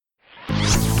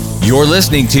You're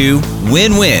listening to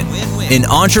Win-Win, an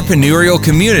entrepreneurial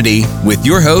community with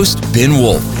your host, Ben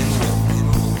Wolf.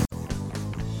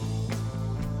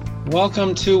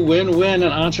 Welcome to Win-Win,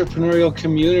 an entrepreneurial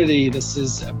community. This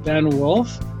is Ben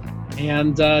Wolf,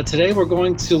 and today we're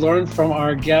going to learn from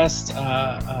our guest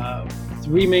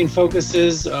three main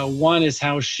focuses. One is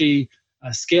how she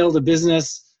scaled a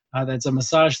business that's a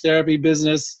massage therapy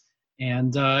business,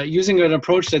 and using an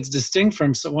approach that's distinct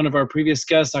from one of our previous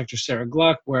guests, Dr. Sarah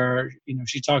Gluck, where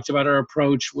she talked about her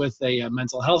approach with a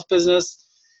mental health business.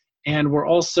 And we're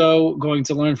also going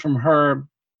to learn from her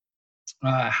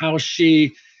how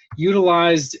she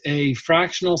utilized a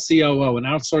fractional COO, an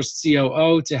outsourced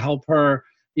COO, to help her.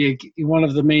 One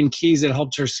of the main keys that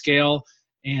helped her scale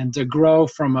and to grow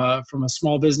from a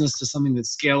small business to something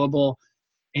that's scalable.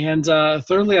 And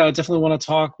thirdly, I definitely want to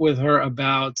talk with her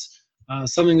about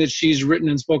something that she's written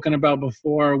and spoken about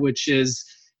before, which is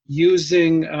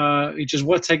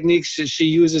what techniques she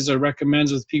uses or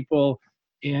recommends with people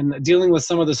in dealing with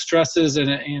some of the stresses and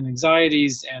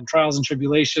anxieties and trials and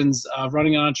tribulations of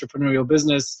running an entrepreneurial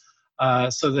business,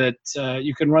 so that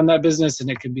you can run that business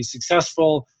and it can be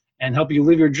successful and help you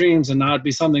live your dreams and not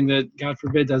be something that, God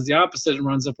forbid, does the opposite and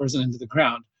runs a person into the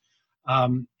ground.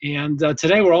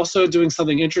 Today we're also doing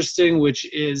something interesting, which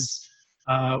is a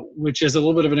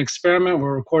little bit of an experiment.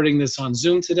 We're recording this on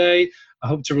Zoom today. I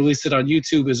hope to release it on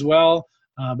YouTube as well.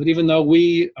 But even though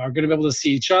we are going to be able to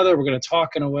see each other, we're going to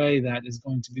talk in a way that is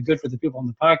going to be good for the people on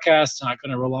the podcast, not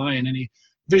going to rely on any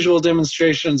visual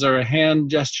demonstrations or hand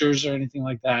gestures or anything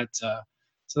like that,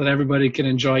 so that everybody can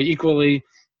enjoy equally.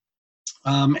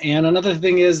 And another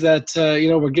thing is that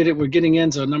we're getting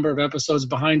into a number of episodes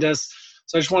behind us.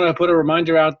 So I just want to put a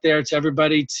reminder out there to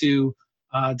everybody to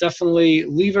definitely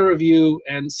leave a review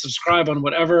and subscribe on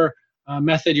whatever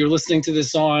method you're listening to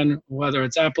this on, whether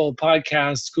it's Apple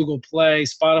Podcasts, Google Play,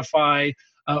 Spotify,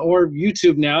 or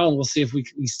YouTube now. And we'll see if we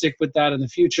stick with that in the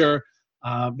future,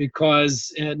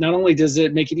 because not only does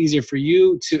it make it easier for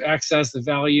you to access the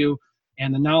value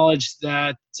and the knowledge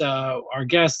that our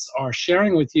guests are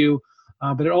sharing with you,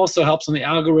 but it also helps on the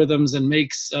algorithms and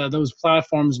makes those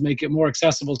platforms make it more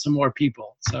accessible to more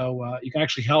people. So you can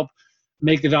actually help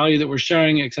make the value that we're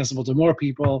sharing accessible to more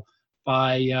people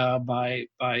by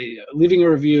leaving a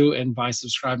review and by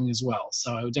subscribing as well.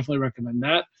 So I would definitely recommend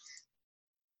that.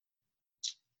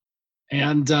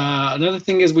 And another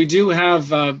thing is we do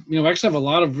have, we actually have a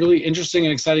lot of really interesting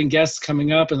and exciting guests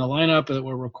coming up in the lineup that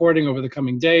we're recording over the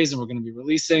coming days, and we're going to be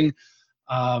releasing.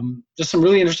 Just some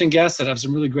really interesting guests that have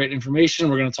some really great information.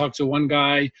 We're going to talk to one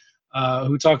guy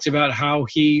who talked about how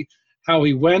he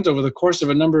went over the course of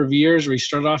a number of years, where he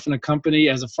started off in a company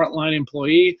as a frontline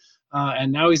employee,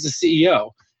 and now he's the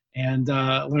CEO, and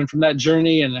learn from that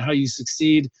journey and how you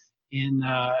succeed in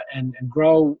and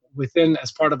grow within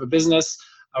as part of a business.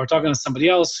 We're talking to somebody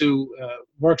else who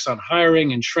works on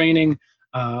hiring and training.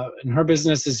 And her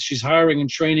business is she's hiring and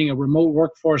training a remote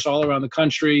workforce all around the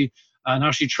country.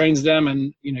 Now she trains them,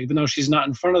 and even though she's not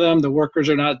in front of them, the workers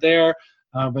are not there,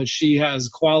 but she has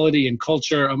quality and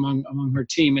culture among her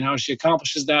team, and how she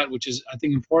accomplishes that, which is, I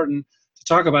think, important to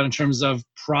talk about in terms of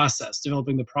process,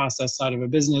 developing the process side of a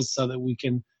business so that we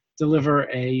can deliver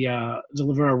a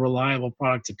reliable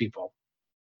product to people.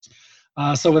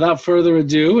 So without further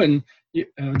ado, and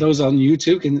those on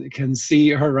YouTube can see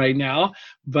her right now,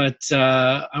 but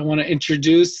I want to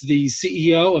introduce the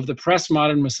CEO of the Press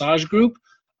Modern Massage Group.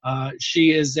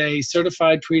 She is a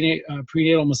certified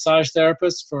prenatal massage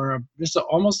therapist for just a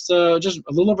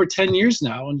little over 10 years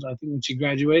now, and I think when she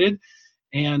graduated.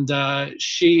 And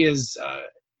she is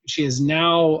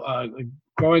now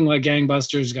growing like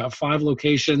gangbusters. Got 5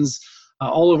 locations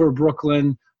all over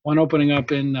Brooklyn. One opening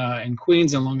up in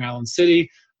Queens and Long Island City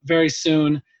very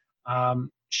soon.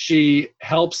 She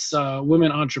helps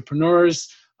women entrepreneurs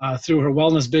through her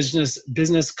wellness business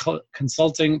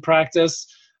consulting practice.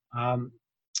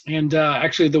 And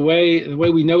actually, the way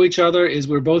we know each other is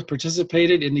we're both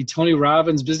participated in the Tony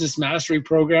Robbins Business Mastery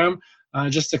Program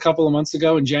just a couple of months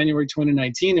ago in January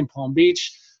 2019 in Palm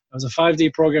Beach. It was a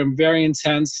 5-day program, very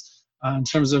intense in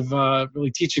terms of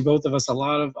really teaching both of us a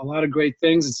lot of great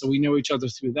things, and so we know each other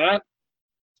through that.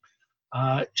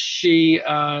 She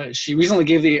recently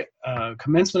gave the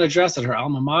commencement address at her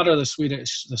alma mater, the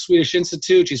Swedish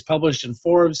Institute. She's published in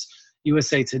Forbes,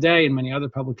 USA Today, and many other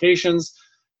publications.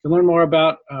 You can learn more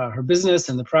about her business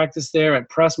and the practice there at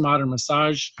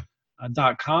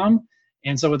pressmodernmassage.com.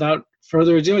 And so without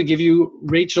further ado, I give you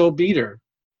Rachel Beider.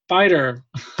 Thank you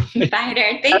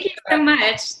so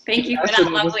much. Thank you for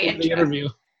that lovely interview.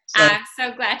 I'm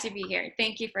so glad to be here.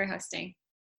 Thank you for hosting.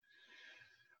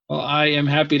 Well, I am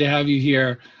happy to have you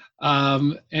here.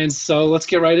 And so let's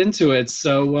get right into it.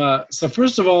 So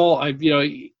first of all,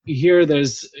 here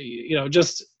there's,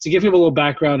 just to give people a little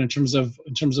background in terms of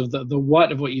the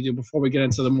what of what you do before we get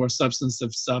into the more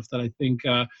substantive stuff that I think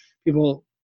people,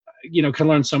 can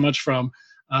learn so much from.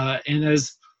 And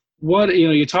as what,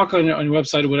 you talk on your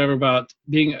website or whatever about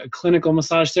being a clinical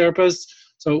massage therapist.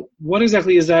 So what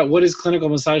exactly is that? What is clinical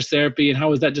massage therapy, and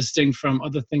how is that distinct from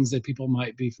other things that people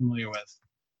might be familiar with?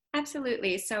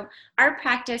 Absolutely. So our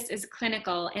practice is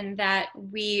clinical in that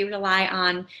we rely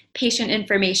on patient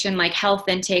information like health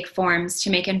intake forms to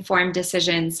make informed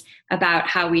decisions about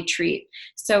how we treat.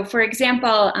 So for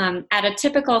example, at a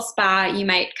typical spa, you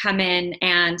might come in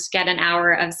and get an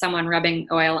hour of someone rubbing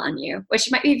oil on you,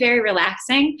 which might be very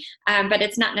relaxing, but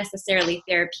it's not necessarily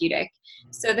therapeutic.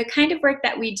 So the kind of work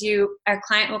that we do, our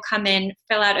client will come in,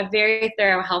 fill out a very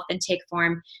thorough health intake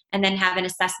form, and then have an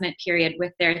assessment period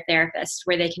with their therapist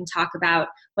where they can talk about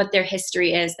what their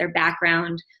history is, their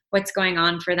background, what's going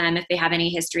on for them, if they have any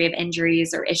history of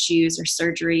injuries or issues or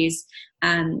surgeries,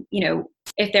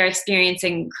 if they're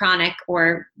experiencing chronic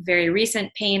or very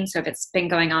recent pain, so if it's been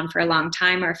going on for a long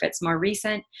time or if it's more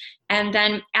recent. And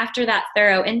then after that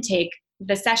thorough intake,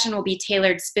 the session will be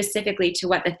tailored specifically to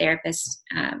what the therapist,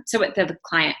 what the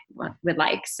client would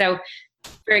like. So,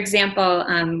 for example,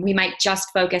 we might just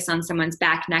focus on someone's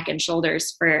back, neck, and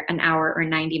shoulders for an hour or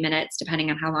 90 minutes, depending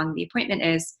on how long the appointment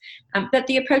is. But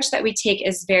the approach that we take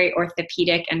is very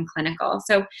orthopedic and clinical.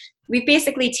 So we've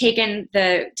basically taken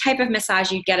the type of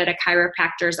massage you'd get at a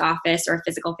chiropractor's office or a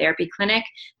physical therapy clinic,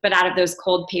 but out of those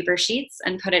cold paper sheets,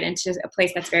 and put it into a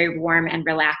place that's very warm and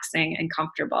relaxing and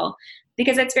comfortable.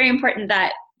 Because it's very important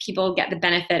that people get the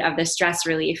benefit of the stress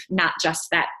relief, not just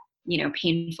that,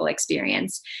 painful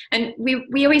experience. And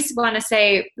we always want to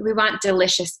say we want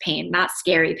delicious pain, not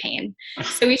scary pain.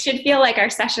 So we should feel like our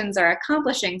sessions are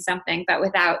accomplishing something, but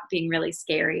without being really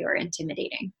scary or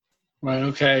intimidating. Right.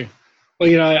 Okay.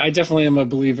 Well, I definitely am a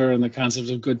believer in the concept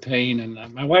of good pain,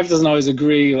 and my wife doesn't always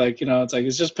agree. It's like,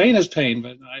 it's just pain is pain,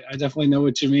 but I definitely know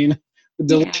what you mean.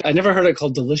 Yeah. I never heard it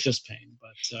called delicious pain,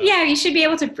 but yeah, you should be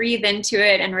able to breathe into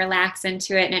it and relax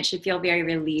into it, and it should feel very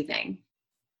relieving.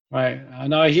 Right.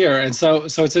 No, I hear. And so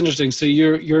it's interesting. So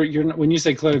you're when you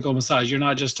say clinical massage, you're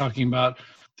not just talking about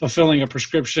fulfilling a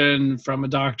prescription from a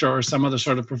doctor or some other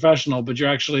sort of professional, but you're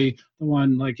actually the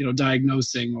one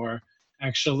diagnosing or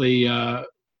actually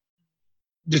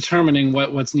determining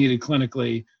what's needed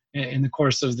clinically in the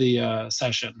course of the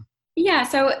session. Yeah,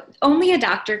 so only a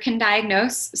doctor can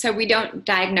diagnose. So we don't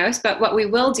diagnose, but what we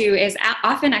will do is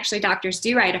often actually doctors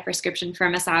do write a prescription for a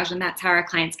massage, and that's how our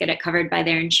clients get it covered by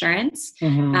their insurance.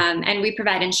 Mm-hmm. And we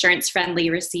provide insurance-friendly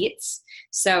receipts.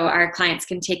 So our clients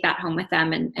can take that home with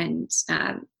them and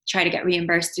try to get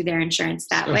reimbursed through their insurance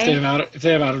that way. If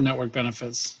they have out-of-network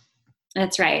benefits.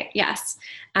 That's right. Yes.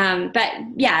 But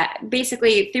yeah,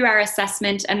 basically through our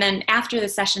assessment, and then after the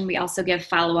session, we also give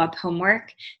follow-up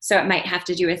homework. So it might have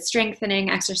to do with strengthening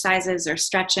exercises or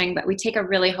stretching, but we take a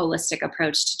really holistic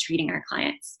approach to treating our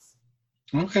clients.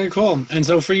 Okay, cool. And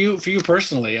so for you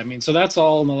personally, so that's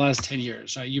all in the last 10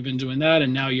 years, right? You've been doing that,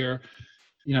 and now you're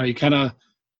kind of,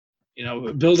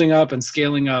 building up and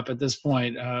scaling up at this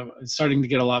point, starting to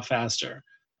get a lot faster.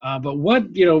 But over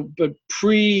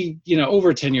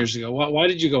 10 years ago, why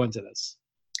did you go into this?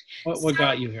 What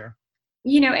got you here?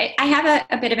 I have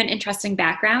a bit of an interesting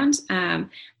background.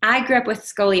 I grew up with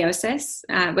scoliosis,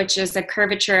 which is a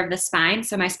curvature of the spine.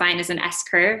 So my spine is an S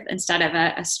curve instead of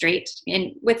a straight.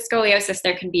 And with scoliosis,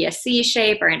 there can be a C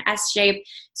shape or an S shape.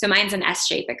 So mine's an S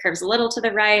shape. It curves a little to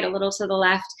the right, a little to the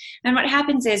left. And what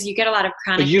happens is you get a lot of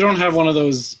chronic. But you don't have one of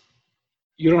those.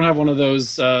 You don't have one of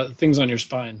those things on your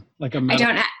spine, like a metal.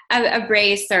 I don't have a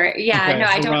brace or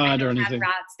I don't have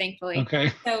rods, thankfully.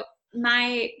 Okay. So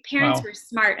my parents were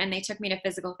smart, and they took me to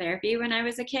physical therapy when I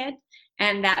was a kid,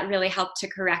 and that really helped to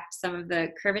correct some of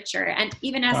the curvature. And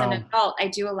even as an adult, I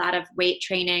do a lot of weight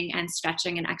training and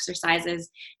stretching and exercises,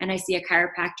 and I see a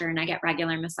chiropractor and I get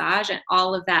regular massage, and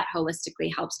all of that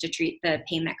holistically helps to treat the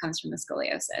pain that comes from the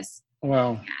scoliosis.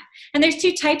 Wow. Yeah. And there's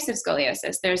two types of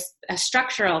scoliosis. There's a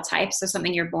structural type, so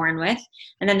something you're born with,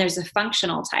 and then there's a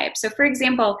functional type. So for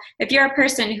example, if you're a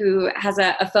person who has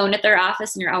a phone at their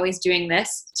office and you're always doing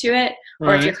this to it,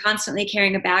 or if you're constantly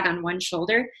carrying a bag on one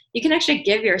shoulder, you can actually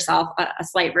give yourself a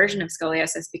slight version of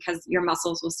scoliosis because your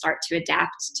muscles will start to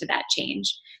adapt to that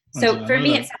change. So for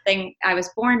me, it's something I was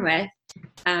born with.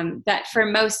 But for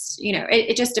most,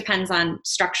 it just depends on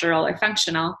structural or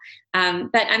functional.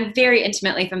 But I'm very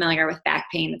intimately familiar with back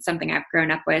pain. It's something I've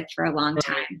grown up with for a long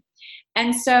time.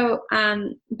 And so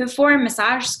before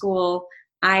massage school,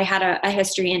 I had a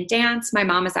history in dance. My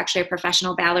mom is actually a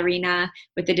professional ballerina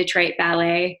with the Detroit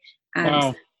Ballet.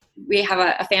 Wow. we have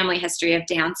a family history of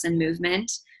dance and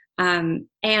movement.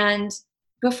 And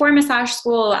before massage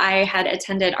school, I had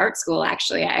attended art school,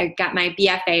 actually. I got my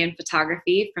BFA in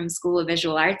photography from School of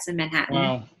Visual Arts in Manhattan.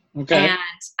 Wow. Okay. And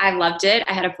I loved it.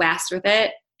 I had a blast with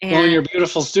it. And well, in your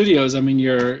beautiful studios, I mean,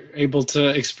 you're able to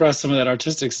express some of that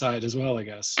artistic side as well, I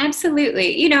guess.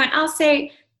 Absolutely. And I'll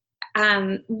say,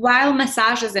 while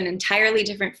massage is an entirely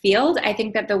different field, I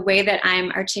think that the way that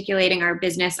I'm articulating our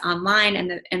business online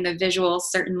and the visuals,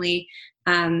 certainly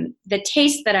the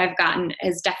taste that I've gotten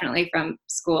is definitely from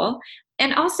school.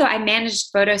 And also I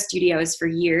managed photo studios for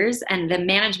years, and the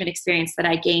management experience that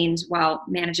I gained while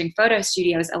managing photo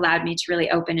studios allowed me to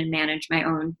really open and manage my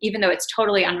own, even though it's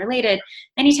totally unrelated.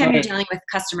 Anytime you're dealing with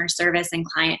customer service and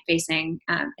client facing,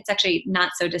 it's actually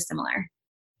not so dissimilar.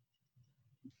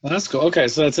 Well, that's cool. Okay,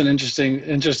 so that's an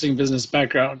interesting business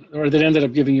background, or that ended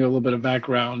up giving you a little bit of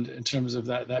background in terms of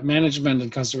that management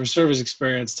and customer service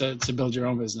experience to build your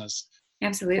own business.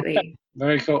 Absolutely. Okay.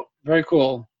 Very cool. Very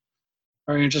cool.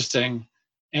 Very interesting.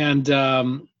 And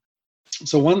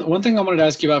so one thing I wanted to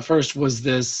ask you about first was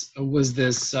this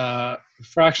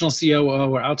fractional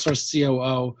COO or outsourced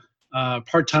COO,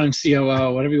 part-time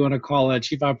COO, whatever you want to call it,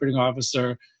 chief operating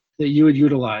officer that you had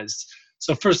utilized.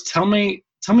 So first, tell me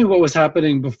what was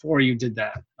happening before you did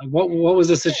that. Like what was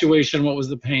the situation? What was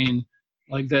the pain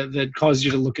like that caused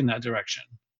you to look in that direction?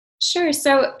 Sure.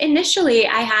 So initially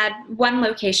I had one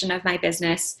location of my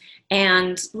business,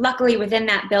 and luckily within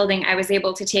that building, I was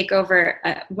able to take over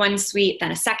one suite, then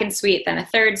a second suite, then a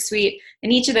third suite,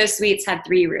 and each of those suites had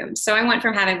 3 rooms. So I went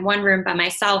from having 1 room by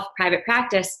myself, private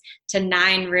practice, to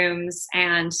 9 rooms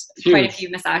and quite a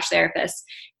few massage therapists.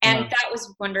 And that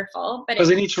was wonderful. But because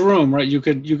in each room, right, you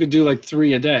could do like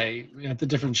 3 a day at the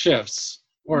different shifts.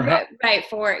 Or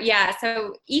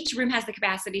so each room has the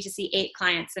capacity to see 8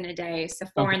 clients in a day. So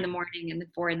 4 in the morning and then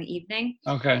 4 in the evening.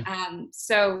 Okay.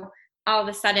 So all of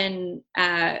a sudden,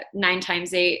 9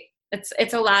 times 8,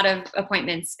 it's a lot of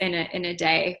appointments in a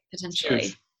day potentially.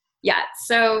 Huge. Yeah.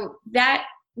 So that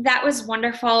was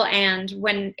wonderful. And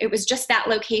when it was just that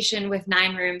location with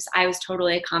 9 rooms, I was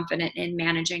totally confident in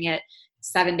managing it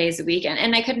 7 days a week,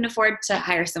 and I couldn't afford to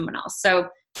hire someone else. So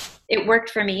it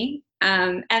worked for me.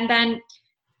 And then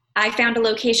I found a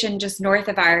location just north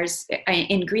of ours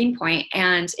in Greenpoint.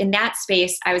 And in that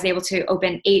space, I was able to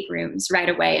open 8 rooms right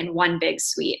away in one big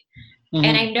suite. Mm-hmm.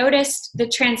 And I noticed the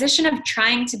transition of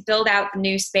trying to build out the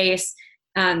new space,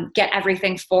 get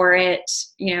everything for it,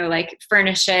 like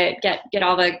furnish it, get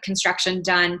all the construction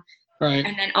done. Right.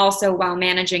 And then also while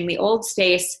managing the old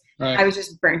space, right. I was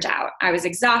just burnt out. I was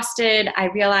exhausted. I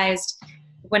realized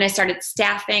when I started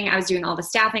staffing, I was doing all the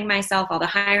staffing myself, all the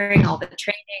hiring, all the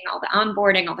training, all the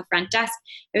onboarding, all the front desk.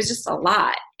 It was just a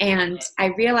lot. And I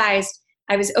realized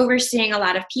I was overseeing a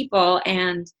lot of people.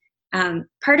 And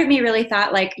part of me really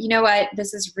thought like, you know what,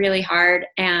 this is really hard.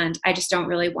 And I just don't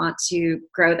really want to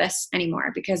grow this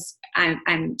anymore because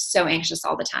I'm so anxious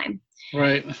all the time.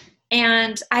 Right.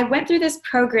 And I went through this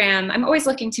program. I'm always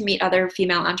looking to meet other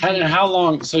female entrepreneurs. And how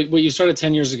long? So you started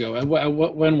 10 years ago.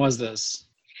 When was this?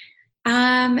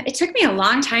 It took me a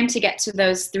long time to get to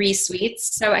those 3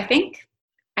 suites. So I think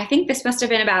this must have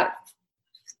been about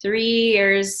 3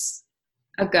 years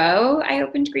ago I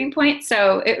opened Greenpoint.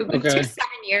 So it took 7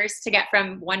 years to get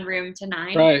from 1 room to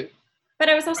 9. Right. But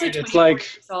I was also 24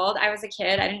 years old. I was a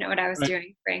kid. I didn't know what I was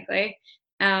doing, frankly.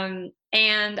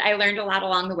 And I learned a lot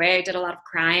along the way. I did a lot of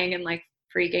crying and like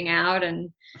freaking out.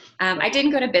 And I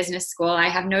didn't go to business school. I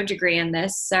have no degree in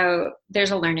this. So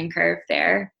there's a learning curve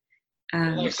there.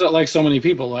 Like so many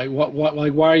people, like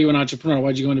why are you an entrepreneur?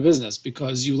 Why'd you go into business?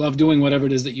 Because you love doing whatever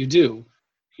it is that you do.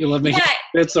 You love making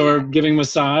fits or giving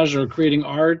massage or creating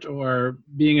art or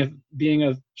being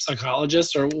a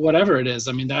psychologist or whatever it is.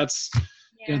 I mean, that's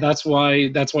why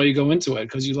you go into it,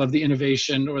 because you love the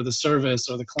innovation or the service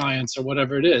or the clients or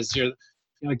whatever it is.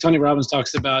 Like Tony Robbins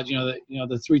talks about,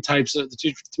 the 3 types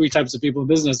of people in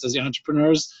business: as the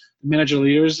entrepreneurs, the manager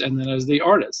leaders, and then as the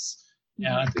artists.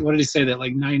 Yeah, what did he say? That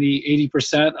like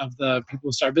 80% of the people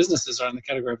who start businesses are in the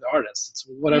category of the artists. It's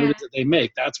whatever it is that they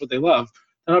make. That's what they love.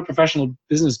 They're not professional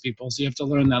business people, so you have to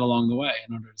learn that along the way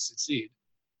in order to succeed.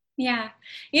 Yeah.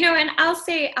 And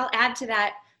I'll add to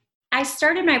that. I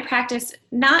started my practice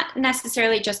not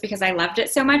necessarily just because I loved it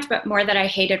so much, but more that I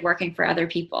hated working for other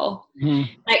people.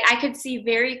 Mm-hmm. Like I could see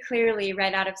very clearly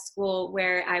right out of school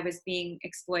where I was being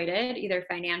exploited, either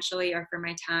financially or for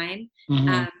my time.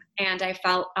 Mm-hmm. And I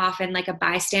felt often like a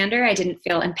bystander. I didn't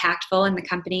feel impactful in the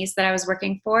companies that I was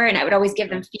working for. And I would always give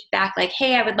them feedback like,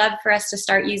 hey, I would love for us to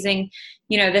start using,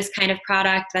 this kind of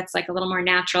product that's like a little more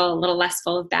natural, a little less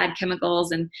full of bad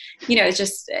chemicals. And, it's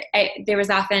just, there was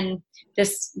often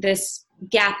this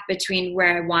gap between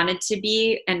where I wanted to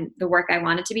be and the work I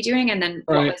wanted to be doing, and then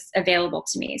what was available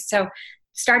to me. So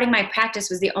starting my practice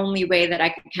was the only way that I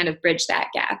could kind of bridge that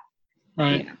gap.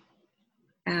 Right.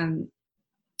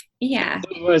 Yeah.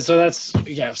 So that's,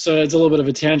 so it's a little bit of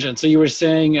a tangent. So you were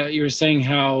saying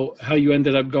how you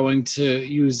ended up going to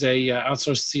use a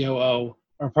outsourced COO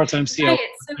or part-time COO, right.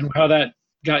 and how that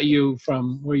got you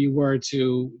from where you were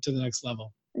to the next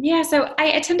level. Yeah. So I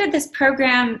attended this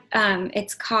program.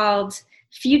 It's called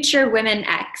Future Women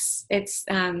X. It's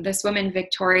this woman,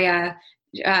 Victoria,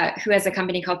 who has a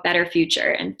company called Better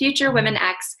Future. And Future Women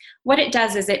X, what it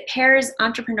does is it pairs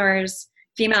entrepreneurs,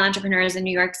 female entrepreneurs in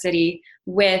New York City,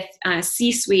 with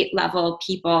C-suite level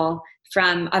people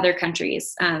from other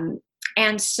countries.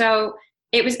 And so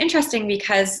it was interesting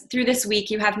because through this week,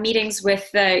 you have meetings with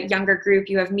the younger group,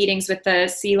 you have meetings with the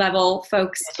C-level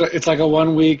folks. So it's like a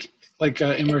 1 week, like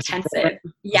immersive intensive. program.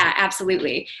 Yeah,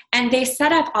 absolutely. And they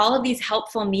set up all of these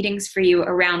helpful meetings for you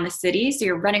around the city. So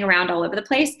you're running around all over the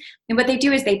place. And what they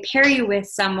do is they pair you with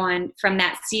someone from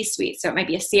that C-suite. So it might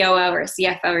be a COO or a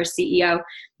CFO or CEO.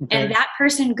 Okay. And that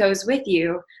person goes with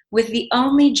you with the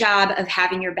only job of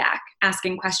having your back,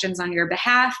 asking questions on your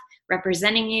behalf,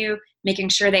 representing you, making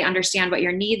sure they understand what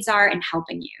your needs are, and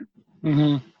helping you.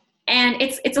 Mm-hmm. And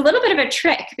it's a little bit of a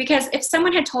trick, because if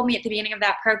someone had told me at the beginning of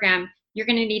that program, you're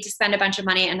going to need to spend a bunch of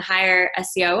money and hire a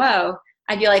COO,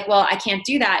 I'd be like, well, I can't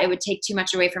do that. It would take too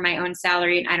much away from my own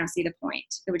salary, and I don't see the point.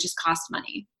 It would just cost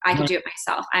money. I could do it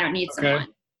myself. I don't need someone.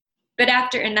 But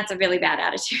and that's a really bad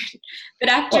attitude. But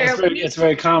after it's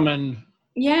very common.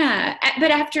 Yeah. But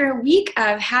after a week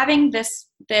of having this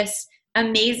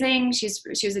amazing, she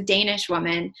was a Danish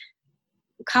woman,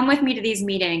 come with me to these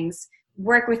meetings,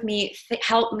 work with me,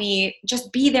 help me,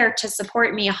 just be there to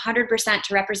support me 100%,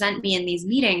 to represent me in these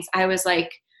meetings, I was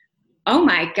like, oh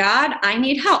my God, I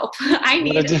need help.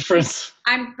 What a difference.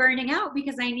 I'm burning out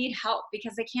because I need help,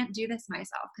 because I can't do this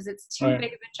myself, because it's too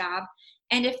big of a job.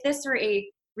 And if this were a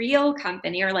real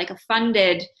company or like a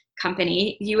funded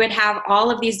company, you would have all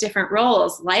of these different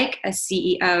roles, like a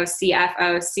CEO,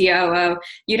 CFO, COO.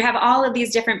 You'd have all of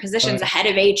these different positions, a head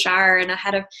of HR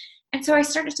and so I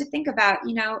started to think about,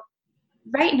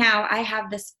 right now I have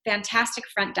this fantastic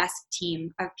front desk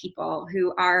team of people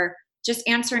who are just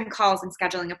answering calls and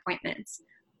scheduling appointments.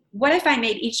 What if I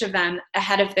made each of them a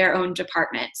head of their own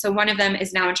department? So one of them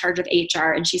is now in charge of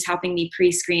HR, and she's helping me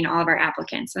pre-screen all of our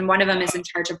applicants. And one of them is in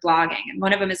charge of blogging, and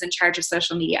one of them is in charge of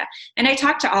social media. And I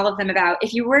talked to all of them about,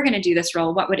 if you were going to do this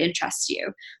role, what would interest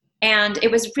you? And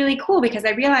it was really cool, because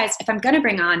I realized if I'm going to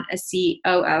bring on a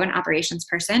COO, an operations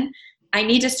person, I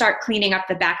need to start cleaning up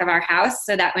the back of our house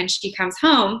so that when she comes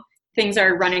home, things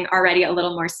are running already a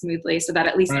little more smoothly, so that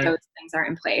at least those things are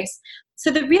in place. So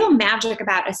the real magic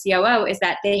about a COO is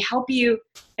that they help you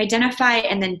identify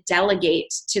and then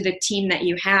delegate to the team that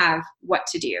you have what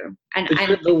to do.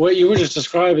 But what you were just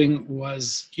describing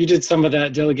was you did some of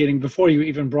that delegating before you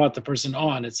even brought the person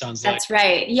on, it sounds like. That's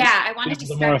right. Yeah, I wanted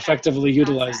to more effectively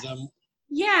utilize them.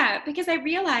 Yeah, because I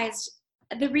realized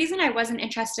the reason I wasn't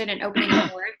interested in opening more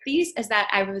of these is that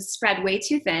I was spread way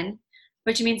too thin,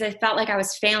 which means I felt like I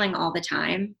was failing all the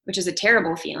time, which is a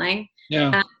terrible feeling.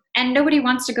 Yeah. And nobody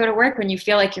wants to go to work when you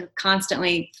feel like you're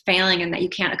constantly failing and that you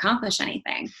can't accomplish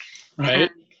anything. Right.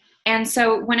 And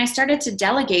so when I started to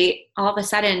delegate, all of a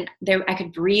sudden I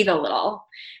could breathe a little.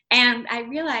 And I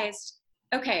realized,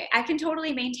 okay, I can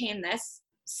totally maintain this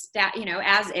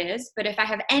as is. But if I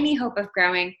have any hope of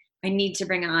growing, I need to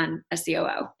bring on a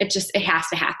COO. It has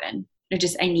to happen.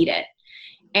 I need it.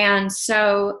 And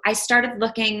so I started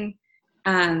looking.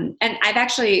 And I've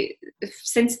actually,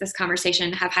 since this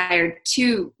conversation, have hired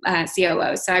 2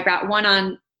 COOs. So I brought one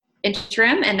on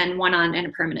interim and then one on in a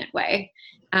permanent way.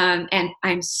 And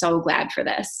I'm so glad for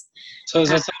this. So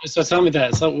tell me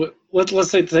that. So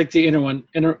let's say take the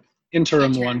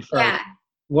interim one first. Yeah.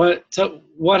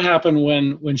 What happened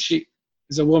when she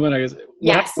is a woman? I guess.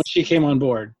 What happened when she came on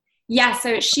board? Yeah.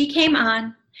 So she came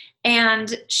on,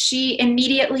 and she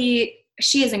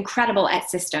is incredible at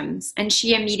systems. And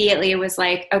she immediately was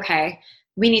like, okay,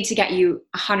 we need to get you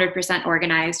 100%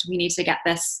 organized. We need to get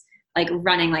this like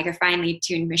running like a finely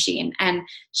tuned machine. And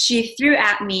she threw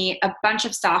at me a bunch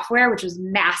of software, which was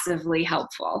massively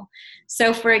helpful.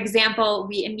 So for example,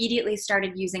 we immediately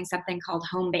started using something called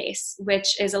Homebase,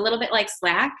 which is a little bit like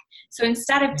Slack. So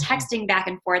instead of texting back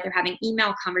and forth or having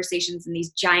email conversations in these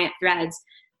giant threads,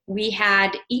 we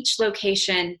had each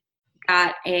location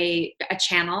got a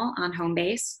channel on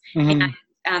Homebase. Mm-hmm.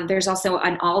 And there's also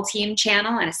an all team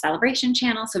channel and a celebration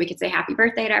channel. So we could say happy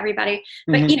birthday to everybody.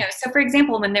 But, so for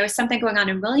example, when there was something going on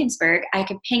in Williamsburg, I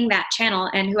could ping that channel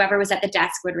and whoever was at the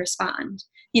desk would respond.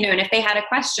 And if they had a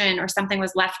question or something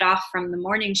was left off from the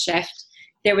morning shift,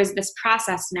 there was this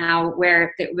process now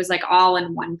where it was like all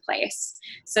in one place,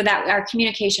 so that our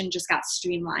communication just got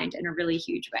streamlined in a really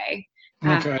huge way.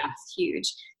 Okay. That's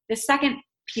huge. The second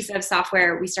piece of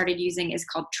software we started using is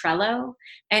called Trello,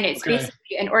 and it's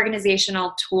basically an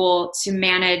organizational tool to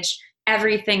manage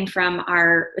everything from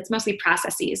it's mostly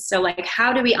processes. So like,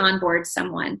 how do we onboard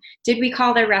someone? Did we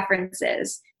call their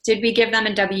references? Did we give them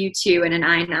a W-2 and an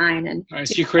I-9? And all right,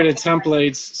 so you created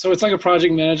templates. So it's like a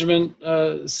project management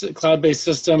cloud-based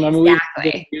system.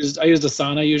 Exactly. I used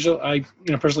Asana usually. I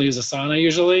personally use Asana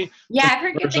usually. Yeah, I've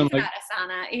heard good things about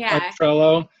Asana. Yeah. Like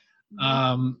Trello.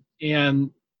 And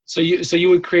so you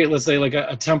would create, let's say, like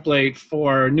a template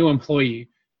for a new employee,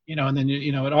 and then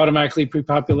it automatically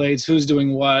pre-populates who's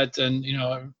doing what, and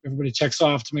everybody checks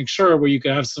off to make sure, where you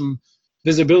could have some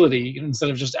visibility instead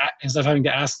of having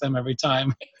to ask them every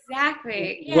time.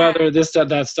 Exactly. Yeah. Whether this step,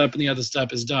 that step, and the other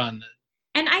step is done.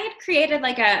 And I had created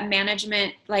like a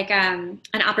management, like an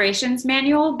operations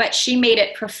manual, but she made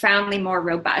it profoundly more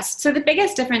robust. So the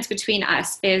biggest difference between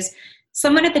us is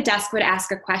someone at the desk would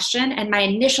ask a question, and my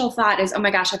initial thought is, oh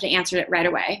my gosh, I have to answer it right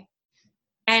away.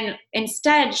 And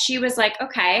instead, she was like,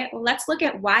 okay, well, let's look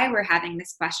at why we're having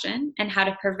this question and how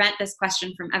to prevent this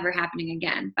question from ever happening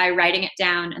again by writing it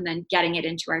down and then getting it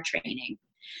into our training.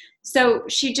 So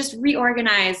she just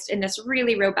reorganized in this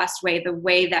really robust way the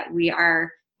way that we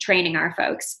are training our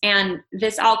folks. And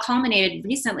this all culminated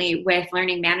recently with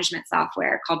learning management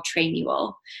software called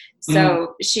Trainual.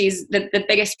 So she's the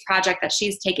biggest project that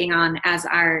she's taking on as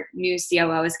our new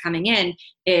COO is coming in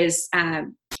is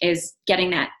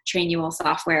getting that Trainual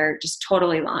software just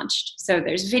totally launched. So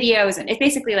there's videos, and it's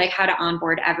basically like how to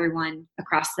onboard everyone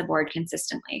across the board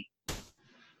consistently.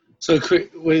 So it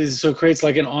creates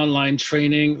like an online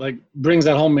training, like brings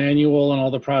that whole manual and all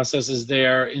the processes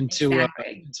there into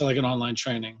like an online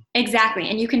training. Exactly.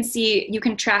 And you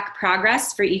can track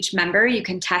progress for each member. You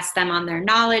can test them on their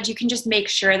knowledge. You can just make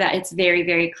sure that it's very,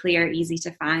 very clear, easy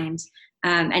to find.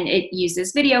 And it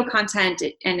uses video content,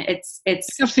 and it's.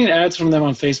 I've seen ads from them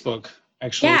on Facebook,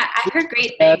 actually. Yeah, I've heard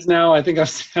great ads things. now. I think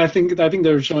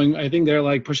they're showing. I think they're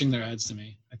like pushing their ads to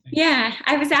me. Yeah,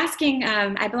 I was asking.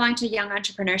 I belong to Young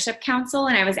Entrepreneurship Council,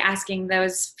 and I was asking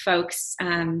those folks,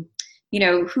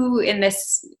 who in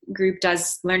this group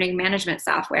does learning management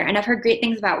software. And I've heard great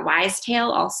things about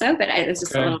Wisetail also, but it was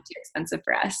just a little too expensive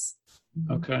for us.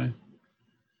 Okay.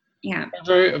 Yeah.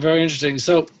 Very, very interesting.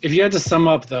 So if you had to sum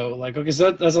up though,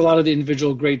 so that's a lot of the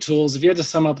individual great tools. If you had to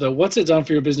sum up though, what's it done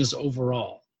for your business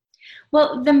overall?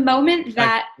 Well, the moment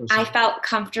that I felt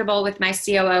comfortable with my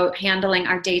COO handling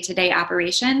our day-to-day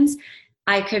operations,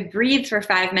 I could breathe for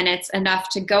 5 minutes, enough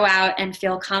to go out and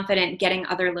feel confident getting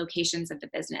other locations of the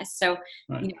business. So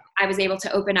I was able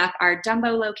to open up our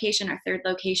Dumbo location, our third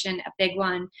location, a big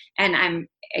one, and I'm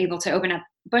able to open up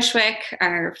Bushwick,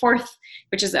 our fourth,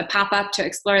 which is a pop-up to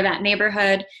explore that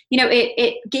neighborhood.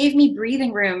 It gave me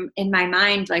breathing room in my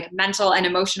mind, like mental and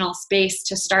emotional space,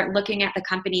 to start looking at the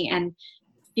company and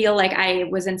feel like I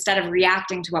was, instead of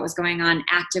reacting to what was going on,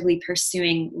 actively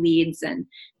pursuing leads. And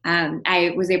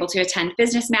I was able to attend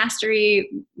Business Mastery,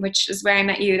 which is where I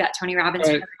met you, that Tony Robbins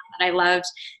program that I loved,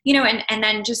 and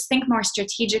then just think more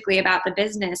strategically about the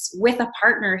business with a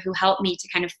partner who helped me to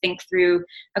kind of think through,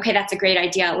 okay, that's a great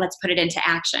idea, let's put it into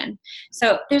action.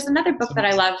 So there's another book that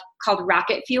I love called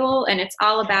Rocket Fuel, and it's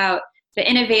all about the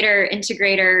innovator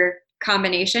integrator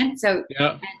combination. So,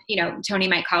 Tony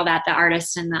might call that the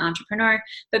artist and the entrepreneur,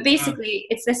 but basically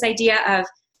it's this idea of,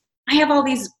 I have all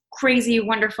these crazy,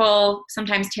 wonderful,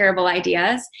 sometimes terrible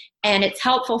ideas, and it's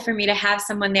helpful for me to have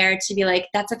someone there to be like,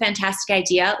 that's a fantastic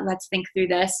idea, let's think through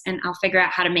this and I'll figure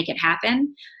out how to make it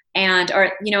happen.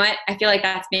 Or you know what, I feel like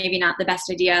that's maybe not the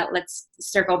best idea, let's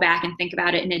circle back and think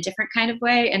about it in a different kind of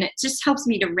way. And it just helps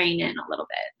me to rein in a little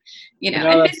bit,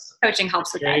 and business coaching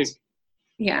helps with that.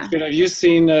 Yeah. Have you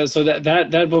seen, so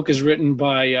that book is written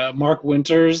by Mark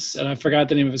Winters, and I forgot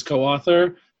the name of his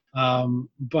co-author.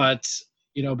 But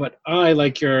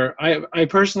I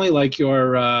personally like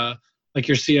your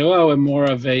COO, and more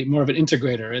of an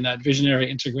integrator, in that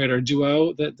visionary integrator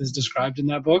duo that is described in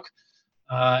that book.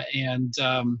 And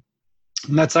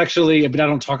that's actually, but I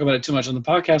don't talk about it too much on the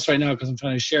podcast right now because I'm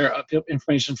trying to share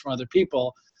information from other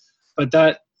people. But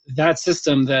that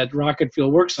system that Rocket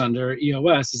Fuel works under,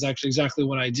 EOS, is actually exactly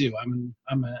what I do. I'm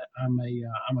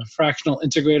a fractional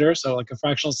integrator, so like a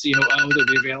fractional COO that would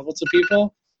be available to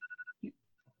people.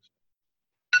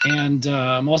 And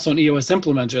I'm also an EOS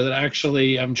implementer that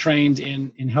actually I'm trained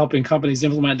in helping companies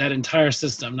implement that entire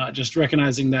system, not just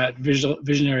recognizing that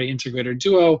visionary integrator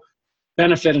duo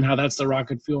benefit and how that's the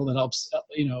rocket fuel that helps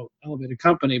elevate a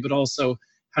company, but also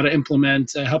how to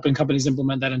implement, helping companies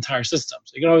implement that entire system.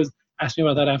 So you can always ask me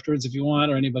about that afterwards if you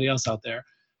want, or anybody else out there.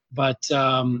 But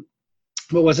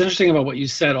what's interesting about what you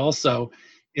said also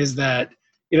is that,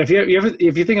 if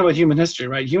you think about human history,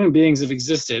 right? Human beings have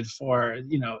existed for,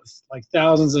 like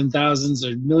thousands and thousands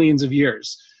or millions of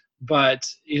years. But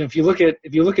if you look at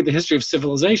the history of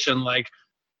civilization, like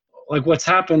what's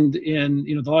happened in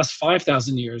the last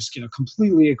 5,000 years,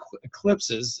 completely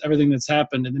eclipses everything that's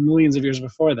happened in the millions of years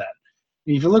before that.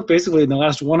 If you look basically in the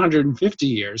last 150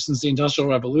 years since the Industrial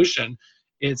Revolution,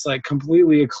 it's like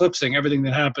completely eclipsing everything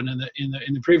that happened in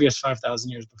the previous 5,000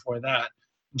 years before that,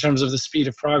 in terms of the speed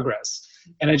of progress.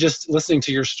 And listening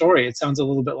to your story, it sounds a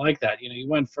little bit like that. You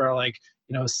went for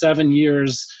 7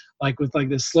 years, with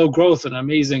this slow growth and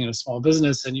amazing in a small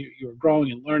business, and you were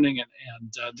growing and learning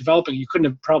and developing. You couldn't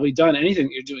have probably done anything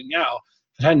that you're doing now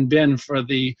if it hadn't been for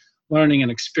the learning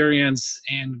and experience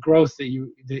and growth that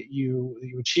you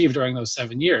achieved during those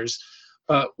 7 years.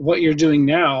 But what you're doing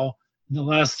now in the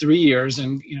last 3 years,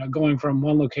 and going from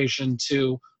one location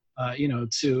to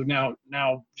to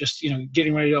now just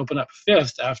getting ready to open up a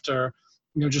fifth after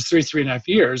just 3.5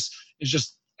 years, is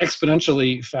just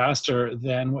exponentially faster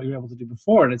than what you were able to do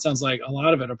before. And it sounds like a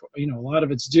lot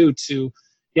of it's due to,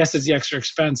 yes, it's the extra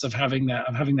expense of having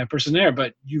that person there,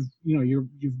 but you've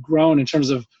grown in terms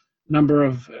of number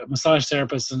of massage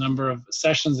therapists, the number of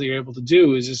sessions that you're able to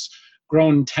do is just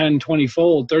grown 10,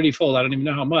 20-fold, 30-fold. I don't even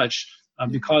know how much,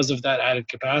 because of that added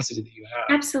capacity that you have.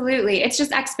 Absolutely. It's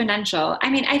just exponential. I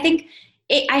mean, I think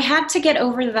I had to get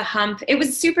over the hump. It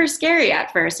was super scary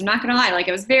at first. I'm not going to lie.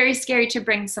 It was very scary to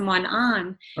bring someone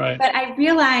on. Right. But I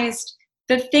realized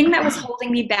the thing that was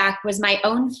holding me back was my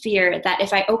own fear that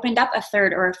if I opened up a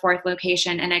third or a fourth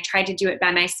location and I tried to do it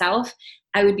by myself,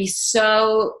 I would be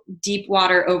so deep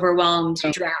water overwhelmed,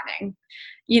 drowning,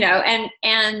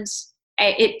 and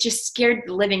it just scared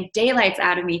the living daylights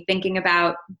out of me, thinking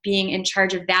about being in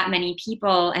charge of that many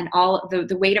people and all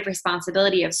the weight of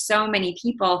responsibility of so many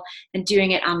people and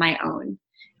doing it on my own.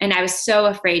 And I was so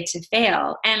afraid to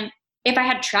fail. And if I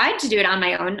had tried to do it on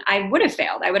my own, I would have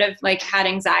failed. I would have had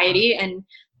anxiety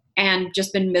and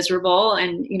just been miserable.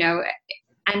 And,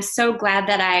 I'm so glad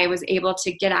that I was able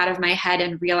to get out of my head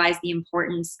and realize the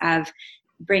importance of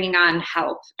bringing on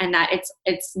help and that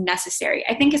it's necessary.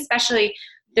 I think especially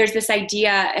there's this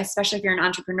idea, especially if you're an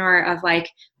entrepreneur, of well,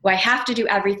 I have to do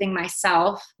everything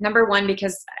myself. Number one,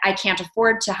 because I can't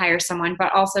afford to hire someone,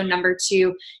 but also number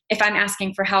two, if I'm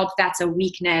asking for help, that's a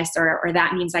weakness or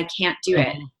that means I can't do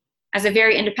it. As a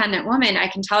very independent woman, I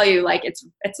can tell you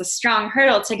it's a strong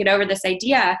hurdle to get over this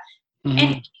idea. Mm-hmm. And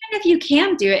even if you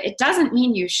can do it, it doesn't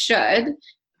mean you should.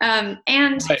 And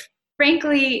right.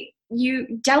 Frankly,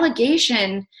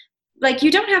 delegation,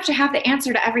 you don't have to have the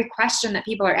answer to every question that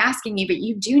people are asking you, but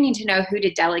you do need to know who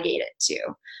to delegate it to.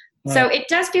 Right. So it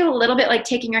does feel a little bit like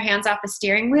taking your hands off the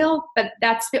steering wheel, but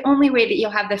that's the only way that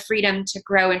you'll have the freedom to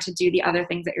grow and to do the other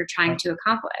things that you're trying to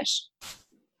accomplish.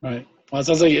 Right. Well,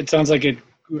 it sounds like it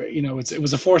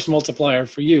was a force multiplier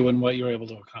for you and what you were able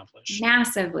to accomplish.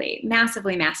 Massively.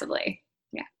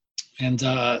 Yeah. And,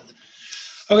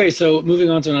 okay, so moving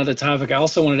on to another topic, I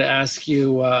also wanted to ask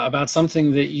you about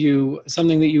something that you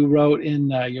wrote in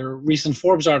your recent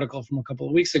Forbes article from a couple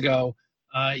of weeks ago.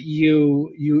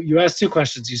 You asked two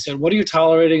questions. You said, "What are you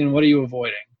tolerating and what are you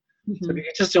avoiding?" Mm-hmm. So if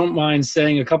you just don't mind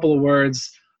saying a couple of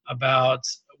words about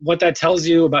what that tells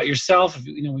you about yourself,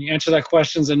 when you answer that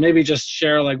questions, and maybe just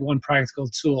share one practical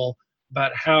tool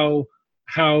about how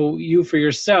you for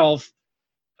yourself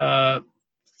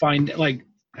find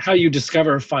how you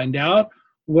discover or find out.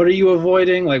 What are you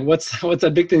avoiding? What's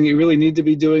that big thing that you really need to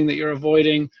be doing that you're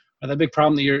avoiding, or that big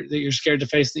problem that you're scared to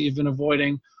face that you've been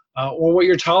avoiding, or what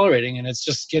you're tolerating and it's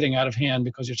just getting out of hand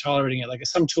because you're tolerating it,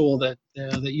 some tool that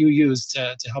you use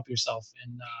to help yourself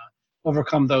and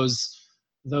overcome those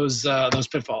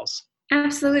pitfalls.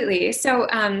 Absolutely. So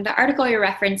the article you're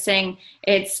referencing,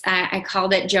 I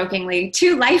called it jokingly,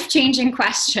 2 life-changing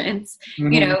questions.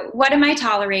 Mm-hmm. What am I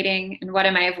tolerating and what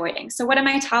am I avoiding? So what am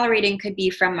I tolerating could be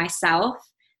from myself,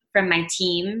 from my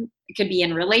team. It could be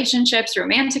in relationships,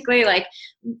 romantically.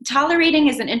 Tolerating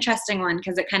is an interesting one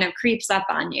because it kind of creeps up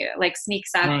on you,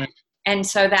 sneaks up. Right. And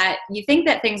so that you think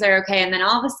that things are okay. And then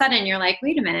all of a sudden you're like,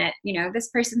 wait a minute, this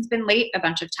person's been late a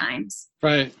bunch of times.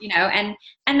 Right. And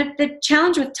the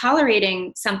challenge with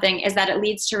tolerating something is that it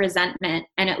leads to resentment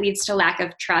and it leads to lack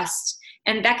of trust.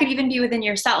 And that could even be within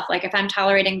yourself. If I'm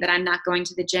tolerating that I'm not going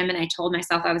to the gym and I told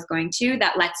myself I was going to,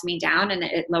 that lets me down and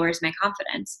it lowers my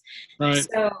confidence. Right.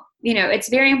 So, it's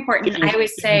very important. I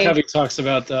always say, Covey talks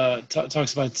about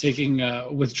taking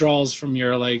withdrawals from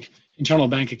your internal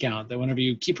bank account, that whenever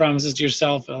you keep promises to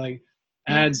yourself,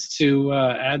 adds to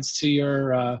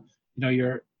your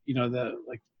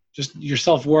just your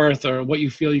self-worth or what you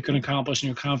feel you can accomplish and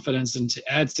your confidence, and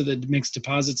adds to the mixed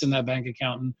deposits in that bank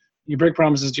account. And you break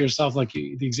promises to yourself, like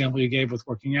the example you gave with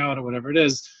working out or whatever it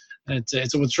is.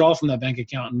 It's a withdrawal from that bank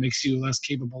account and makes you less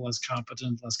capable, less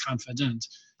competent, less confident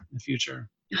in the future.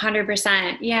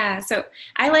 100%. Yeah. So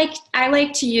I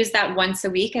like to use that once a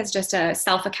week as just a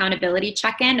self-accountability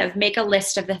check-in of make a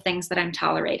list of the things that I'm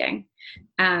tolerating.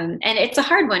 And it's a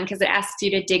hard one because it asks you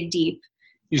to dig deep.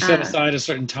 You set aside a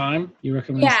certain time you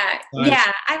recommend? Yeah.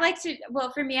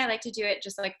 For me, I like to do it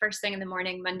just like first thing in the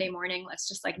morning, Monday morning. Let's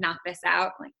just like knock this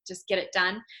out, like just get it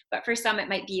done. But for some, it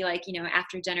might be like,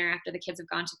 after dinner, after the kids have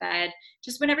gone to bed,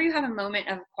 just whenever you have a moment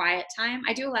of quiet time.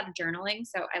 I do a lot of journaling,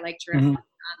 so I like to reflect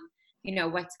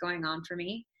on, what's going on for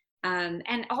me.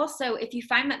 And also, if you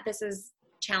find that this is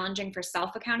challenging for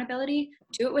self-accountability,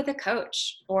 do it with a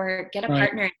coach or get a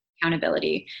partner in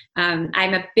accountability.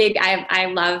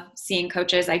 I love seeing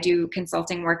coaches. I do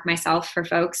consulting work myself for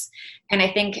folks. And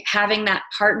I think having that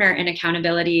partner in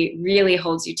accountability really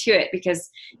holds you to it because,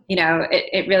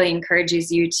 it really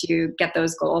encourages you to get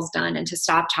those goals done and to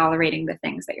stop tolerating the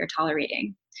things that you're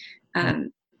tolerating.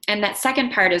 And that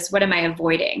second part is, what am I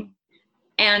avoiding?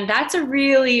 And that's a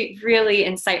really, really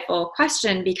insightful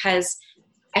question because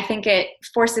I think it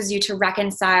forces you to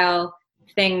reconcile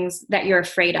things that you're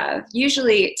afraid of.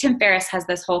 Usually, Tim Ferriss has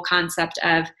this whole concept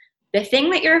of the thing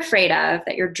that you're afraid of,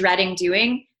 that you're dreading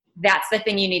doing, that's the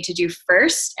thing you need to do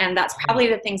first. And that's probably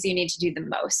the things you need to do the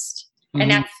most. Mm-hmm.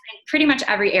 And that's in pretty much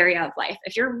every area of life.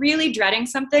 If you're really dreading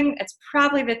something, it's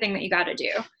probably the thing that you got to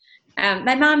do.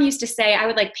 My mom used to say I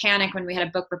would panic when we had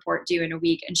a book report due in a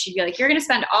week. And she'd be like, you're going to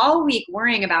spend all week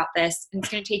worrying about this. And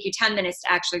it's going to take you 10 minutes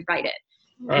to actually write it.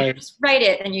 Right. If you just write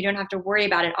it, then you don't have to worry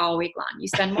about it all week long. You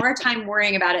spend more time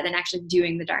worrying about it than actually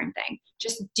doing the darn thing.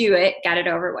 Just do it, get it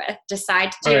over with.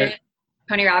 Decide to do it.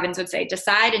 Tony Robbins would say,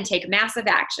 decide and take massive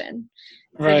action.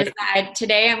 So decide,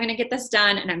 today I'm going to get this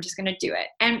done and I'm just going to do it.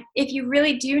 And if you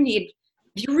really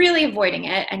if you're really avoiding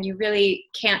it and you really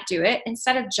can't do it,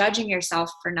 instead of judging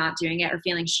yourself for not doing it or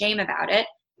feeling shame about it,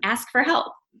 ask for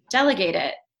help, delegate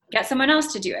it, get someone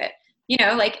else to do it.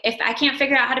 If I can't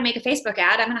figure out how to make a Facebook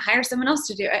ad, I'm going to hire someone else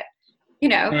to do it,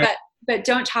 but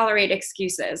don't tolerate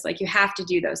excuses. You have to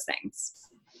do those things.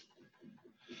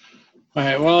 All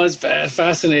right. Well, it's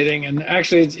fascinating. And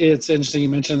actually it's interesting you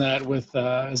mentioned that with,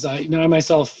 as I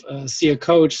myself see a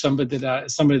coach, somebody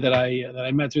that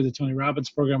I met through the Tony Robbins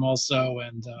program also.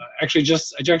 And I actually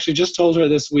just told her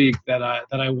this week that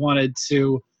I wanted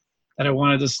to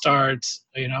start,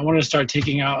 I wanted to start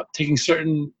taking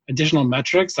certain additional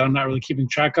metrics that I'm not really keeping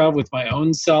track of with my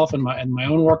own self and my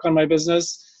own work on my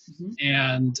business,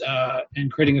 and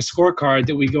creating a scorecard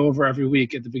that we go over every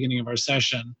week at the beginning of our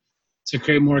session to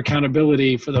create more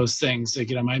accountability for those things.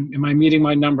 Am I meeting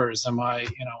my numbers? Am I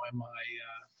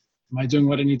doing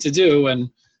what I need to do? And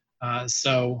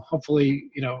so hopefully,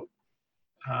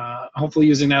 hopefully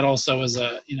using that also as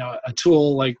a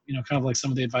tool, kind of like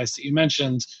some of the advice that you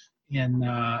mentioned, in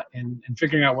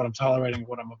figuring out what I'm tolerating,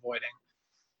 what I'm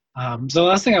avoiding. So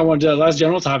the last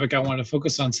general topic I wanted to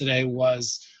focus on today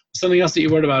was something else that you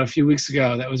wrote about a few weeks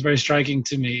ago that was very striking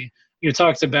to me. You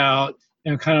talked about,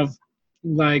 kind of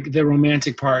like the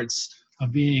romantic parts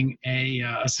of being a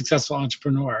successful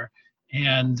entrepreneur,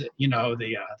 and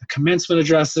the commencement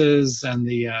addresses and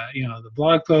the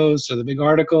blog posts or the big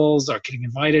articles, or getting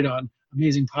invited on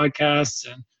amazing podcasts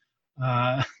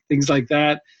and things like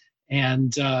that.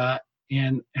 And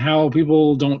how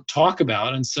people don't talk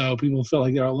about, and so people feel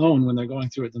like they're alone when they're going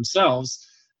through it themselves.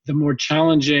 The more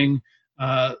challenging,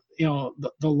 the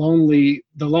lonely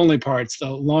parts, the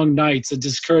long nights, the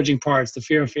discouraging parts, the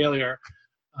fear of failure.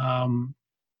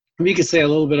 Maybe you could say a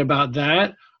little bit about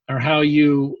that, or how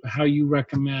you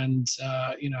recommend,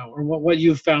 or what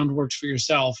you've found works for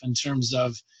yourself in terms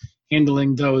of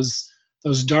handling those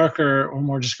darker or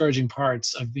more discouraging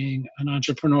parts of being an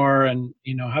entrepreneur and,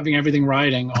 having everything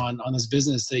riding on this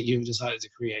business that you've decided to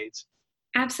create.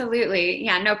 Absolutely.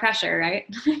 Yeah. No pressure. Right.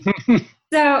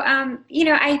 So,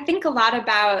 I think a lot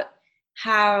about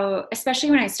how,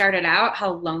 especially when I started out,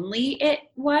 how lonely it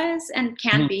was and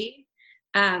can be,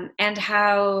 and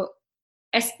how,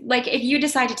 if you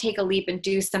decide to take a leap and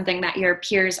do something that your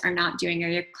peers are not doing or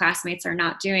your classmates are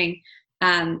not doing,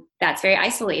 that's very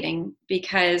isolating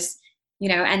because,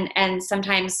 and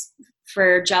sometimes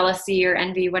for jealousy or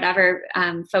envy, whatever,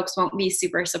 folks won't be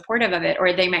super supportive of it,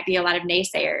 or they might be a lot of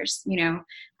naysayers.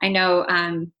 I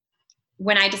know,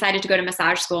 when I decided to go to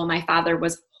massage school, my father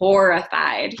was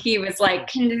horrified. He was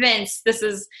convinced this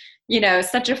is,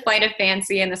 such a flight of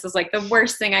fancy and this is the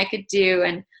worst thing I could do.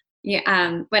 And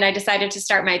when I decided to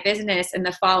start my business in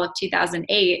the fall of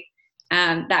 2008,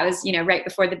 that was, right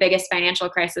before the biggest financial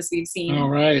crisis we've seen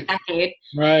in a decade.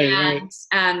 Right.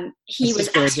 And he was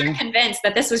extra convinced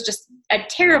that this was just a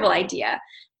terrible idea.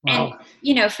 Wow.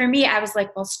 And, for me, I was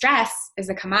like, well, stress is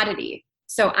a commodity,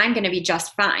 so I'm going to be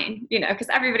just fine, because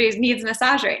everybody needs a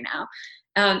massage right now.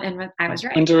 And I was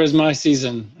right. Winter is my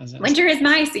season. Winter is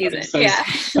my season. Yeah.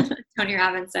 Tony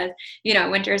Robbins says,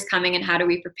 winter is coming, and how do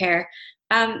we prepare?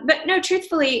 But no,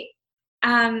 truthfully,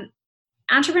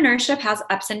 entrepreneurship has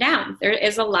ups and downs. There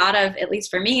is a lot of, at least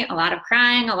for me, a lot of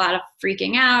crying, a lot of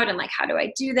freaking out, and like, how do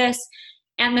I do this?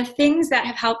 And the things that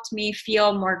have helped me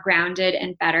feel more grounded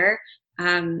and better,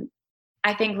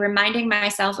 I think reminding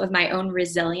myself of my own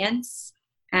resilience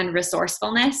and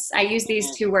resourcefulness. I use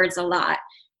these two words a lot.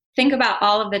 Think about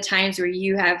all of the times where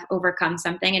you have overcome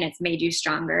something and it's made you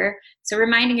stronger. So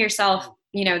reminding yourself,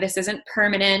 this isn't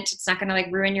permanent. It's not going to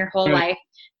like ruin your whole life.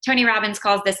 Tony Robbins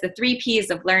calls this the 3 Ps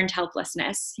of learned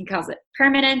helplessness. He calls it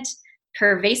permanent,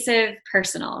 pervasive,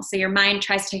 personal. So your mind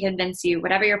tries to convince you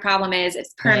whatever your problem is,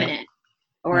 it's permanent,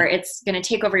 or it's going to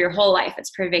take over your whole life.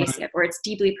 It's pervasive, or it's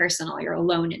deeply personal. You're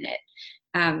alone in it.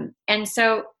 And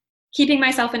so keeping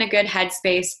myself in a good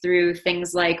headspace through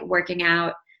things like working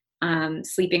out,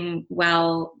 sleeping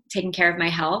well, taking care of my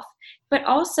health. But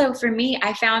also for me,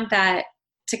 I found that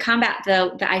to combat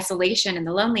the isolation and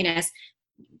the loneliness,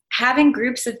 having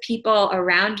groups of people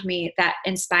around me that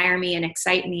inspire me and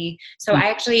excite me. So I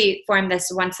actually formed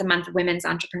this once a month women's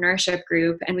entrepreneurship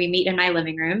group, and we meet in my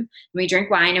living room, and we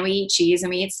drink wine, and we eat cheese, and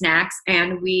we eat snacks,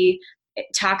 and we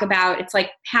talk about, it's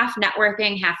like half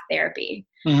networking, half therapy.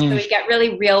 So we get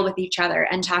really real with each other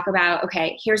and talk about,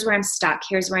 okay, here's where I'm stuck.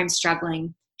 Here's where I'm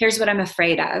struggling. Here's what I'm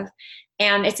afraid of.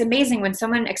 And it's amazing when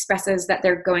someone expresses that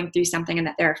they're going through something and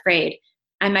that they're afraid.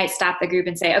 I might stop the group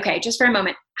and say, okay, just for a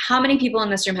moment, how many people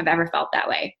in this room have ever felt that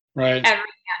way? Right. Every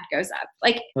hand goes up.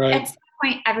 Like at some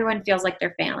point, everyone feels like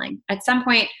they're failing. At some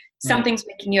point, something's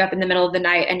waking you up in the middle of the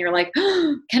night and you're like,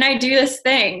 oh, can I do this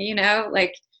thing?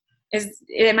 Like,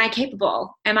 am I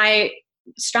capable? Am I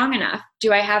strong enough?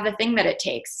 Do I have the thing that it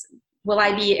takes? Will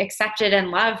I be accepted and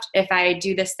loved if I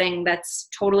do this thing that's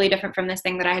totally different from this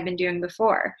thing that I had been doing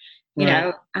before?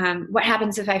 What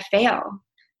happens if I fail?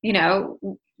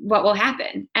 What will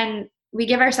happen? And we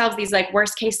give ourselves these like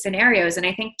worst case scenarios. And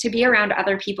I think to be around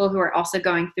other people who are also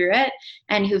going through it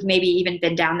and who've maybe even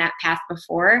been down that path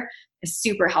before is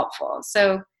super helpful.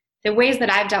 So the ways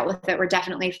that I've dealt with it were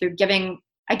definitely through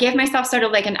I gave myself sort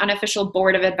of like an unofficial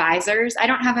board of advisors. I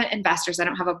don't have investors. I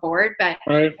don't have a board, but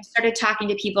I started talking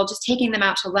to people, just taking them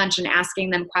out to lunch and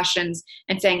asking them questions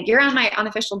and saying, you're on my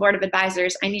unofficial board of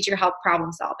advisors. I need your help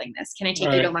problem solving this. Can I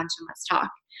take you to lunch and let's talk?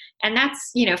 And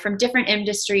that's, from different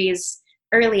industries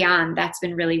early on, that's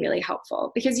been really, really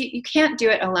helpful because you can't do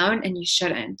it alone and you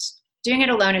shouldn't. Doing it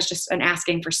alone is just an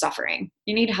asking for suffering.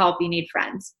 You need help. You need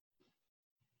friends.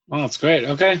 Well, that's great.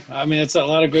 Okay. I mean, it's a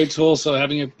lot of great tools. So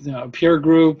having a peer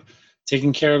group,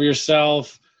 taking care of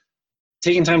yourself,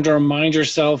 taking time to remind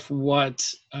yourself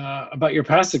about your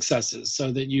past successes so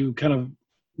that you kind of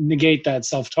negate that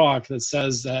self-talk that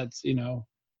says that,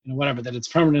 whatever, that it's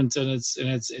permanent and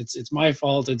it's my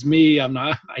fault. It's me.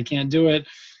 I can't do it.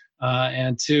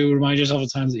 And to remind yourself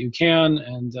of times that you can,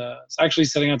 and it's actually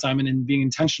setting out time and being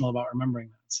intentional about remembering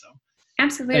that. So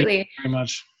absolutely. Thank you very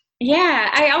much. Yeah.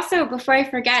 I also, before I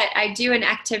forget, I do an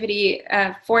activity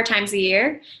 4 times a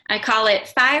year. I call it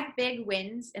 5 big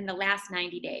wins in the last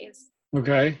 90 days.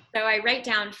 Okay. So I write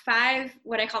down 5,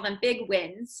 what I call them big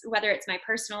wins, whether it's my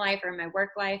personal life or my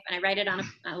work life. And I write it on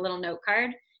a little note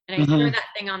card and I throw that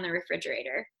thing on the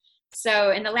refrigerator.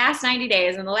 So in the last 90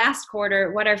 days, in the last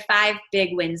quarter, what are 5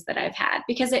 big wins that I've had?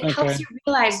 Because it helps you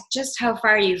realize just how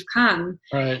far you've come,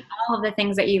 all of the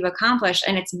things that you've accomplished.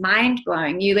 And it's mind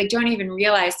blowing. You don't even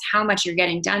realize how much you're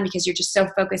getting done because you're just so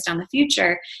focused on the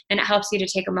future. And it helps you to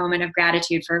take a moment of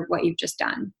gratitude for what you've just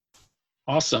done.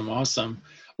 Awesome.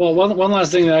 Well, one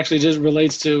last thing that actually just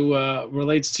relates to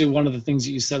one of the things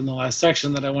that you said in the last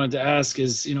section that I wanted to ask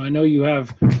is, I know you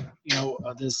have,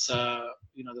 this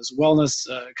wellness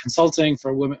consulting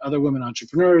for other women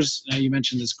entrepreneurs. You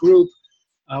mentioned this group.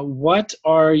 What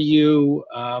are you?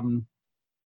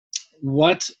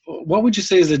 What would you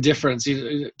say is the difference?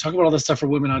 You talk about all this stuff for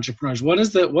women entrepreneurs. What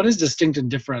is distinct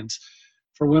and different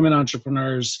for women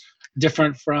entrepreneurs,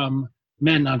 different from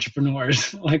men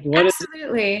entrepreneurs? Like, what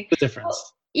Absolutely. Is the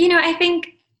difference? Well, I think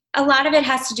a lot of it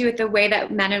has to do with the way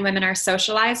that men and women are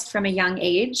socialized from a young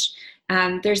age.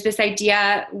 There's this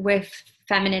idea with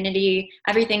femininity,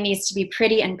 everything needs to be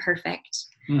pretty and perfect.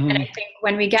 And I think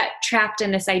when we get trapped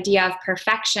in this idea of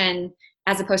perfection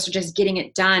as opposed to just getting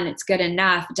it done. It's good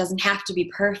enough. It doesn't have to be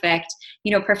perfect.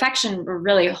 Perfection will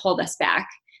really hold us back.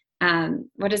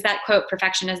 What is that quote?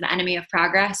 Perfection is the enemy of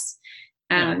progress.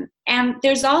 And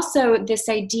there's also this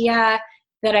idea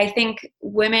that I think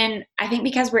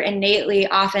because we're innately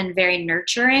often very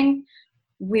nurturing,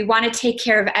 we want to take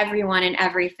care of everyone and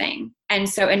everything. And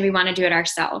we want to do it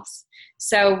ourselves.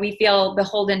 So we feel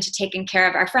beholden to taking care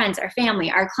of our friends, our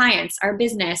family, our clients, our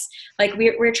business. Like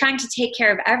we're trying to take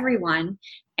care of everyone.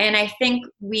 And I think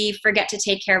we forget to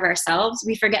take care of ourselves.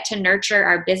 We forget to nurture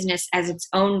our business as its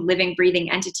own living,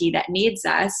 breathing entity that needs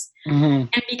us. Mm-hmm.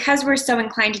 And because we're so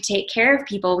inclined to take care of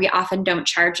people, we often don't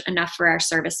charge enough for our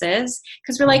services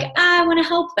because we're like, I want to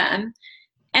help them.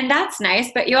 And that's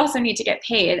nice, but you also need to get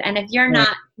paid. And if you're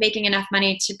not making enough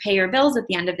money to pay your bills at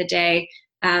the end of the day,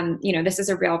 this is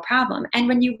a real problem. And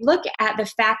when you look at the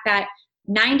fact that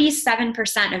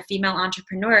 97% of female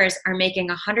entrepreneurs are making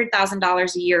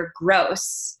 $100,000 a year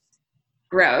gross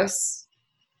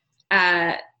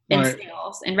in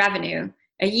sales and revenue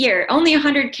a year, only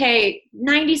 100K,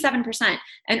 97%,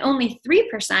 and only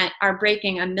 3% are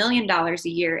breaking $1 million a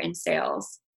year in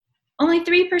sales. Only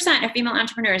 3% of female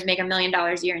entrepreneurs make $1 million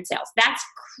a year in sales. That's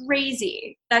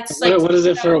crazy. That's like what is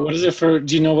it for?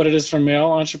 Do you know what it is for male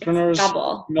entrepreneurs? It's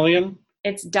double. Million?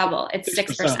 It's double. It's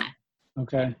 6%.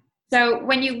 Okay. So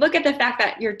when you look at the fact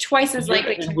that you're twice as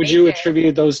likely to would you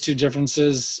attribute those two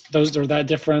differences, that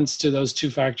difference to those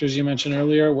two factors you mentioned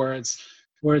earlier, where it's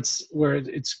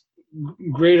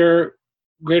greater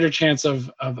chance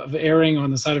of erring on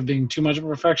the side of being too much of a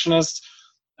perfectionist,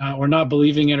 or not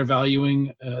believing in or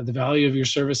valuing the value of your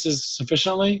services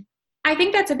sufficiently? I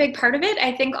think that's a big part of it.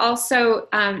 I think also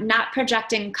not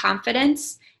projecting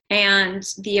confidence, and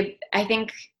I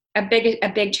think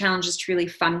a big challenge is truly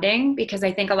funding, because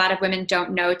I think a lot of women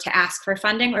don't know to ask for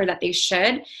funding, or that they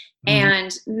should. Mm-hmm.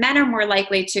 And men are more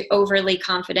likely to overly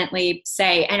confidently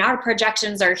say, and our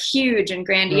projections are huge and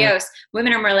grandiose. Right.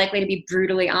 Women are more likely to be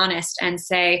brutally honest and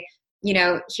say,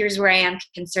 here's where I am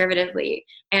conservatively.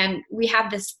 And we have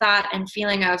this thought and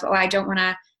feeling of, I don't want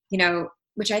to,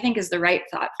 which I think is the right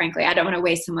thought, frankly. I don't want to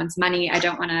waste someone's money. I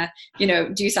don't want to,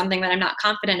 do something that I'm not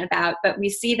confident about. But we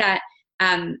see that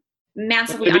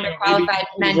massively underqualified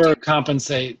men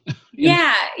overcompensate.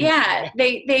 Yeah.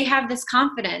 They have this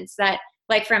confidence that,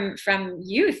 like from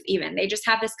youth even, they just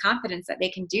have this confidence that they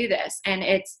can do this. And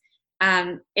it's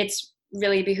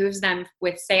really behooves them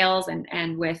with sales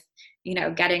and with,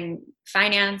 getting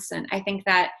finance. And I think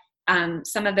that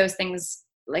some of those things,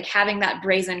 like having that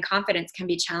brazen confidence, can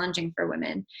be challenging for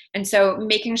women. And so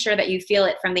making sure that you feel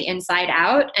it from the inside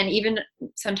out, and even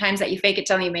sometimes that you fake it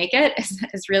till you make it,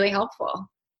 is really helpful.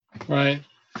 Right.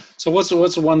 So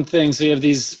what's one thing? So you have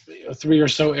these 3 or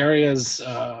so areas,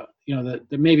 that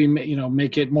maybe,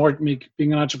 make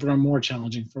being an entrepreneur more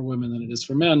challenging for women than it is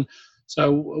for men.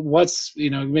 So what's,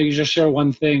 maybe just share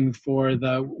one thing for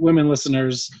the women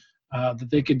listeners that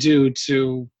they could do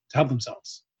to help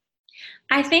themselves.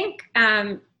 I think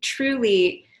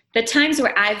truly the times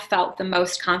where I've felt the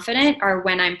most confident are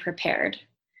when I'm prepared.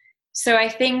 So I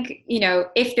think,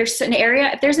 if there's an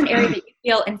area that you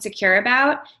feel insecure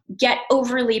about, get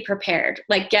overly prepared.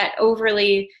 Like get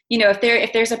overly,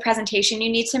 if there's a presentation you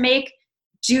need to make,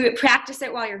 practice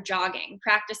it while you're jogging,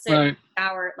 practice it in the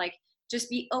shower, like just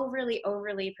be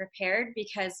overly prepared,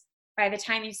 because by the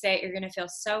time you say it, you're going to feel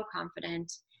so confident.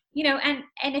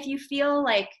 And if you feel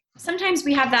like sometimes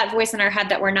we have that voice in our head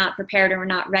that we're not prepared or we're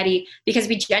not ready because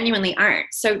we genuinely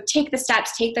aren't. So take the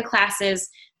steps, take the classes,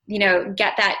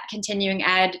 get that continuing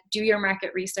ed, do your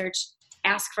market research,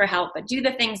 ask for help, but do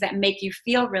the things that make you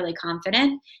feel really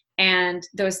confident, and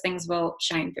those things will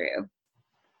shine through.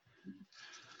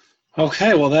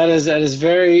 Okay, well, that is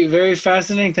very, very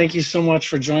fascinating. Thank you so much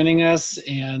for joining us.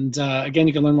 And again,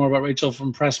 you can learn more about Rachel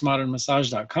from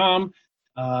PressModernMassage.com.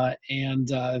 And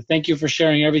thank you for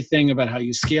sharing everything about how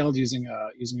you scaled using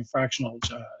a fractional,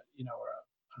 or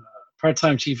a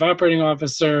part-time chief operating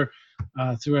officer,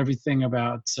 through everything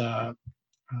about how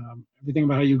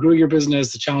you grew your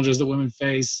business, the challenges that women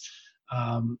face.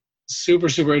 Super,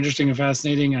 super interesting and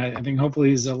fascinating. I think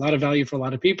hopefully is a lot of value for a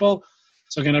lot of people.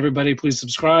 So again, everybody, please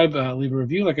subscribe, leave a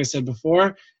review, like I said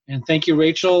before. And thank you,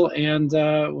 Rachel. And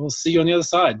we'll see you on the other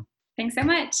side. Thanks so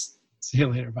much. See you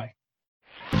later. Bye.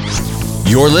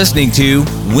 You're listening to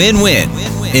Win-Win,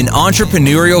 an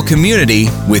entrepreneurial community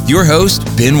with your host,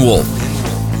 Ben Wolf.